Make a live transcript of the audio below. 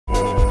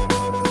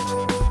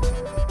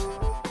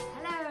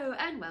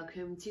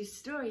welcome to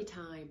Story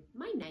Time.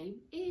 My name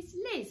is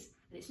Liz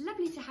and it's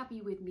lovely to have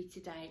you with me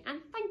today, and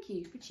thank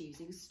you for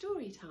choosing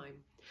Story Time.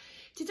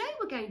 Today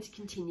we're going to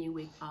continue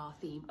with our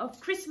theme of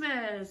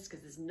Christmas,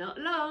 because it's not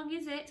long,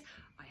 is it?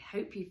 I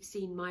hope you've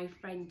seen my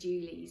friend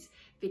Julie's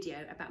video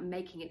about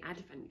making an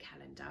advent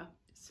calendar.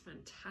 It's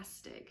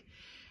fantastic.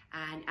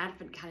 And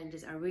advent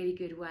calendars are a really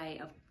good way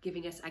of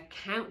giving us a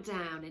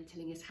countdown and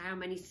telling us how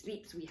many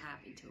sleeps we have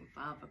until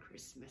Father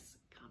Christmas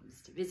comes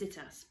to visit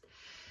us.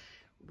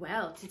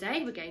 Well,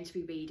 today we're going to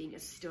be reading a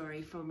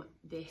story from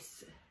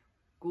this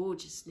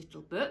gorgeous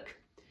little book,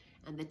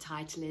 and the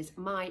title is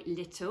My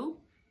Little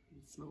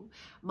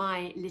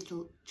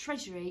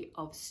Treasury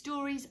of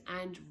Stories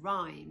and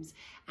Rhymes,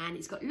 and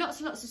it's got lots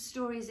and lots of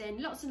stories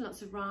in, lots and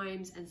lots of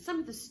rhymes, and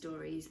some of the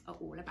stories are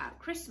all about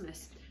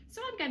Christmas.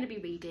 So I'm going to be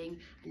reading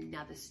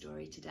another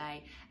story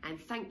today, and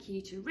thank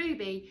you to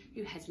Ruby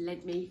who has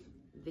lent me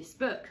this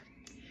book.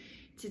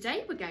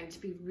 Today we're going to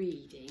be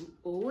reading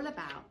all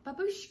about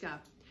Baboushka.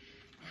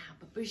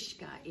 Now,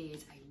 Baboushka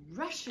is a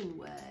Russian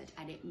word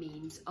and it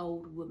means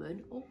old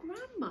woman or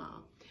grandma.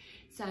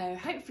 So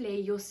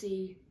hopefully you'll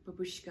see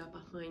Baboushka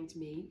behind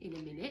me in a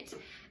minute,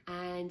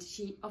 and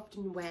she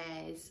often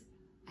wears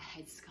a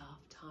headscarf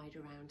tied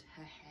around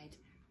her head,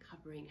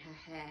 covering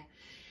her hair.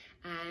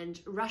 And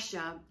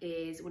Russia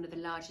is one of the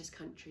largest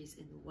countries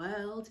in the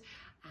world,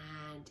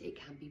 and it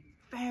can be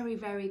very,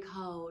 very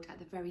cold at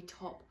the very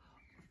top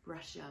of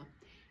Russia,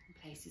 in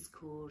places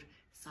called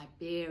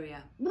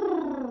Siberia.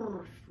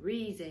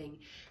 Freezing.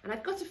 And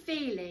I've got a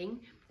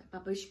feeling that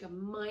Baboushka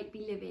might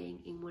be living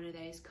in one of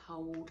those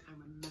cold and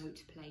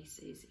remote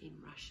places in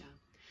Russia.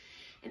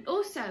 And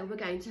also we're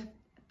going to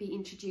be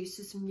introduced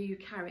to some new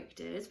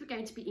characters. We're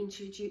going to be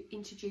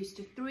introduced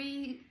to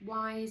three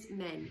wise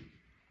men.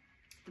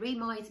 Three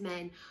wise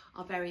men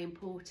are very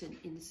important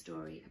in the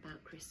story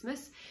about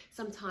Christmas.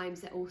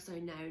 Sometimes they're also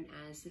known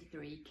as the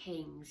Three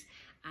Kings.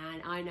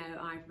 And I know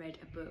I've read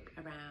a book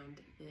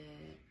around the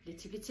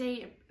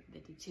Nativity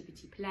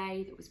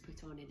play that was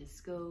put on in a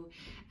school,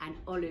 and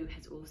Olu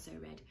has also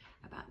read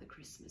about the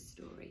Christmas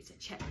story. So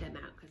check them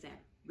out because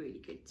they're really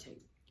good too.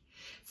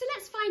 So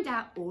let's find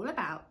out all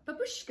about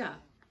Baboushka.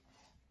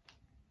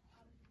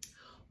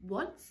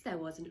 Once there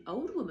was an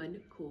old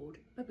woman called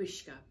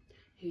Baboushka,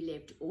 who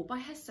lived all by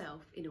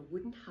herself in a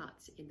wooden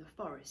hut in the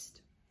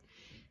forest.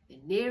 The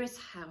nearest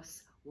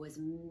house was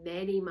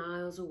many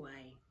miles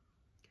away.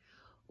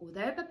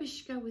 Although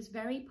Baboushka was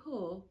very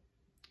poor,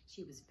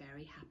 she was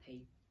very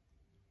happy.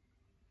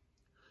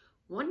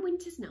 One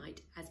winter's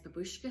night, as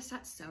Baboushka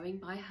sat sewing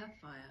by her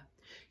fire,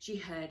 she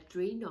heard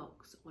 3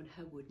 knocks on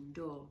her wooden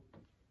door.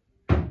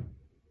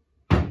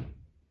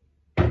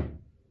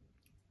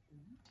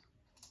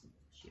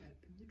 She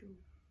opened the door.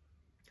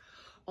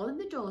 On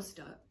the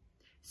doorstep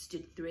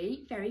stood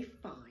 3 very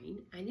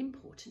fine and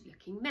important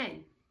looking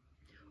men.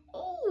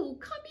 "Oh,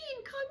 come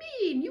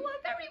in, you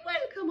are very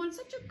welcome on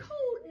such a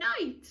cold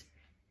night,"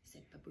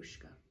 said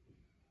Baboushka.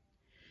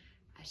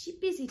 As she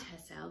busied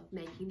herself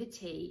making the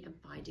tea and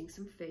finding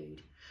some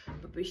food,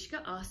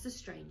 Baboushka asked the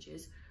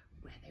strangers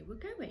where they were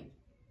going.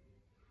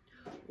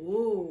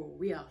 "Oh,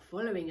 we are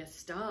following a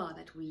star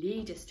that will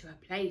lead us to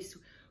a place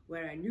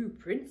where a new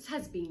prince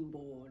has been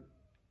born,"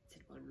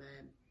 said one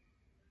man.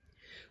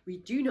 "We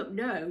do not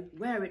know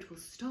where it will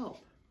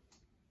stop."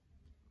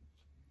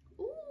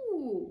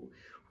 "Oh,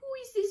 who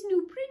is this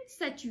new prince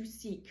that you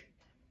seek?"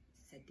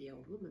 said the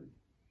old woman.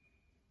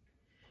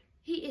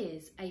 "He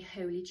is a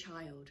holy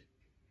child,"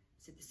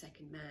 said the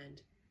second man.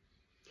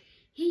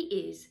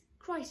 "He is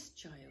Christ's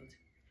child,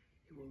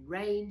 who will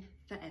reign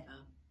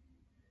forever."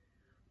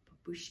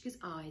 Baboushka's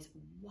eyes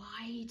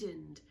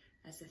widened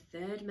as the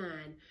third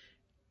man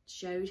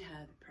showed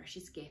her the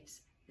precious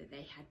gifts that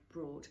they had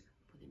brought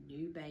for the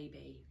new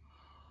baby.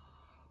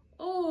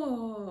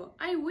 "Oh,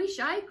 I wish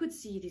I could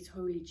see this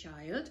holy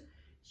child,"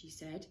 she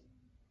said.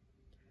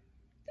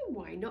 "Then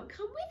why not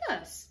come with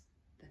us?"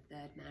 the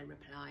third man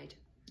replied.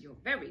 "You're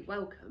very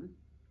welcome."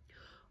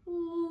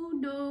 "Oh,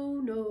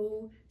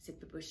 no, said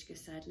Baboushka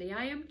sadly.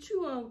 "I am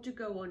too old to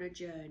go on a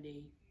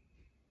journey."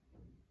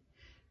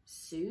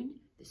 Soon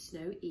the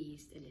snow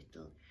eased a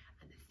little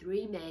and the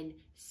 3 men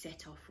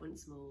set off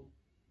once more.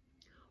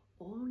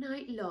 All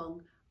night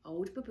long,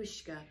 old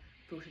Baboushka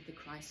thought of the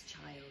Christ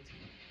child.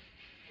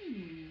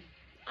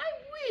 "I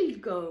will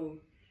go,"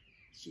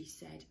 she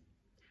said,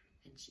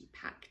 and she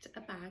packed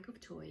a bag of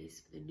toys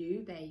for the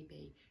new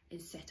baby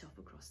and set off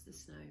across the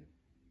snow.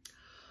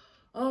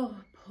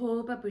 Oh,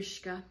 poor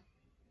Baboushka.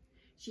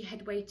 She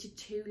had waited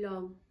too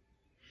long.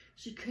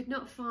 She could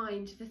not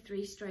find the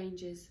 3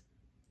 strangers,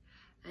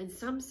 and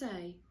some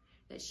say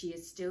that she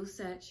is still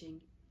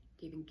searching,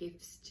 giving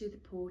gifts to the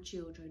poor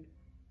children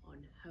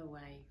on her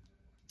way.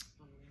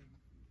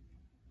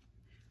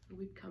 And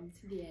we've come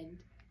to the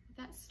end of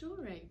that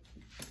story.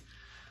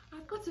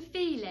 I've got a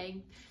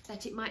feeling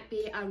that it might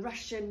be a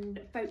Russian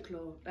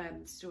folklore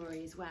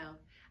story as well,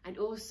 and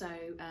also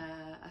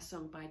a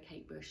song by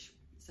Kate Bush.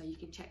 So you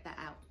can check that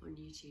out on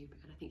YouTube,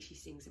 and I think she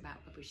sings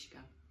about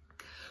Baboushka.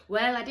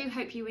 Well, I do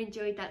hope you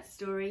enjoyed that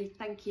story.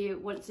 Thank you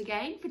once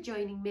again for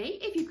joining me.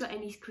 If you've got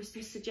any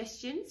Christmas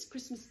suggestions,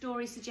 Christmas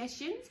story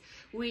suggestions,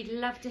 we'd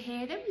love to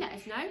hear them. Let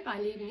us know by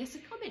leaving us a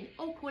comment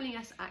or calling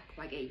us at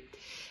Quaggy.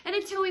 And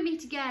until we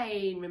meet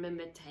again,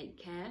 remember, take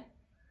care,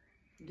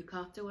 look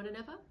after one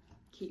another,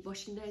 keep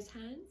washing those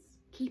hands,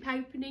 keep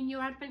opening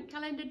your advent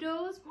calendar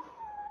doors.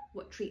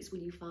 What treats will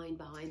you find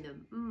behind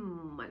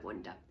them? I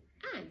wonder.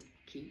 And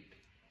keep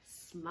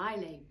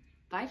smiling.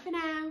 Bye for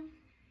now.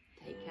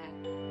 Take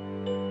care.